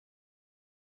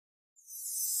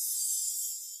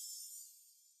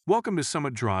Welcome to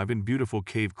Summit Drive in beautiful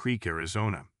Cave Creek,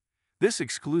 Arizona. This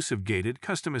exclusive gated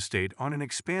custom estate on an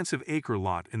expansive acre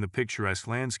lot in the picturesque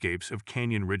landscapes of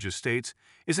Canyon Ridge Estates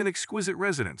is an exquisite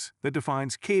residence that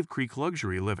defines Cave Creek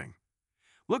luxury living.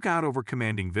 Look out over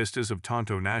commanding vistas of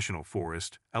Tonto National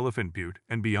Forest, Elephant Butte,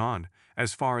 and beyond,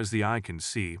 as far as the eye can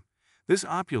see. This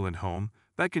opulent home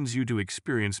beckons you to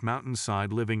experience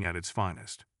mountainside living at its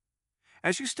finest.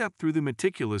 As you step through the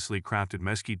meticulously crafted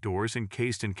mesquite doors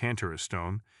encased in Cantera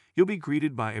stone, you'll be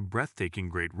greeted by a breathtaking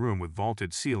great room with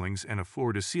vaulted ceilings and a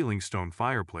floor-to-ceiling stone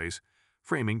fireplace,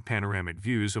 framing panoramic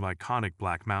views of iconic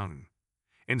Black Mountain.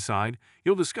 Inside,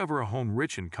 you'll discover a home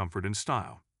rich in comfort and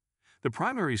style. The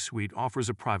primary suite offers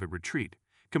a private retreat,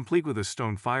 complete with a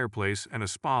stone fireplace and a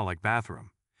spa-like bathroom,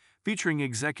 featuring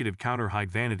executive counter-height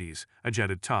vanities, a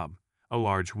jetted tub, a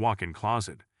large walk-in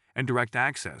closet, and direct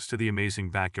access to the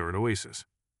amazing backyard oasis.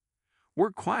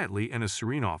 Work quietly in a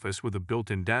serene office with a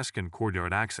built-in desk and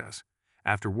courtyard access.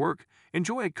 After work,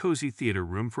 enjoy a cozy theater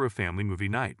room for a family movie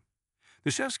night.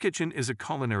 The chef's kitchen is a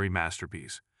culinary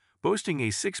masterpiece, boasting a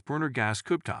 6-burner gas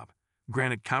cooktop,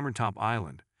 granite countertop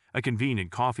island, a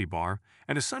convenient coffee bar,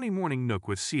 and a sunny morning nook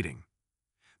with seating.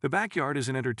 The backyard is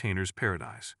an entertainer's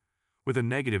paradise, with a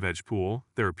negative-edge pool,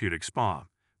 therapeutic spa,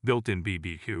 built-in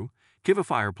BBQ, kiva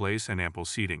fireplace, and ample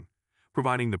seating,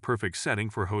 providing the perfect setting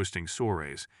for hosting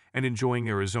soirees and enjoying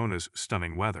Arizona's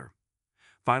stunning weather.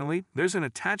 Finally, there's an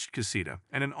attached casita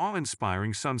and an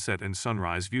awe-inspiring sunset and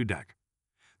sunrise view deck.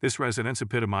 This residence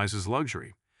epitomizes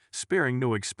luxury, sparing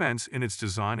no expense in its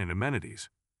design and amenities.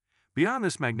 Beyond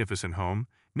this magnificent home,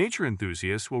 nature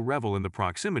enthusiasts will revel in the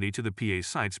proximity to the PA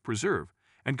Sites Preserve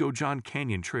and Go John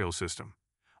Canyon Trail System,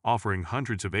 offering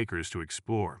hundreds of acres to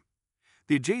explore.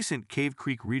 The adjacent Cave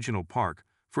Creek Regional Park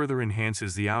further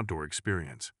enhances the outdoor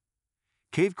experience.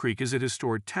 Cave Creek is a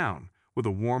historic town with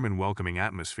a warm and welcoming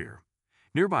atmosphere.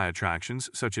 Nearby attractions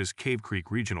such as Cave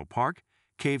Creek Regional Park,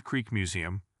 Cave Creek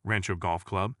Museum, Rancho Golf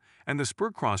Club, and the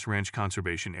Spur Cross Ranch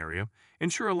Conservation Area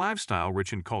ensure a lifestyle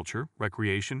rich in culture,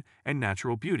 recreation, and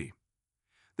natural beauty.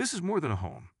 This is more than a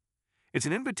home. It's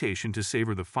an invitation to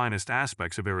savor the finest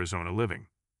aspects of Arizona living.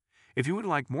 If you would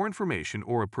like more information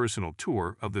or a personal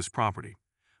tour of this property,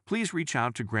 please reach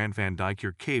out to Grant Van Dyke,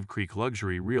 your Cave Creek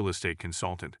luxury real estate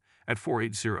consultant, at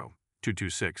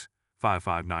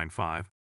 480-226-5595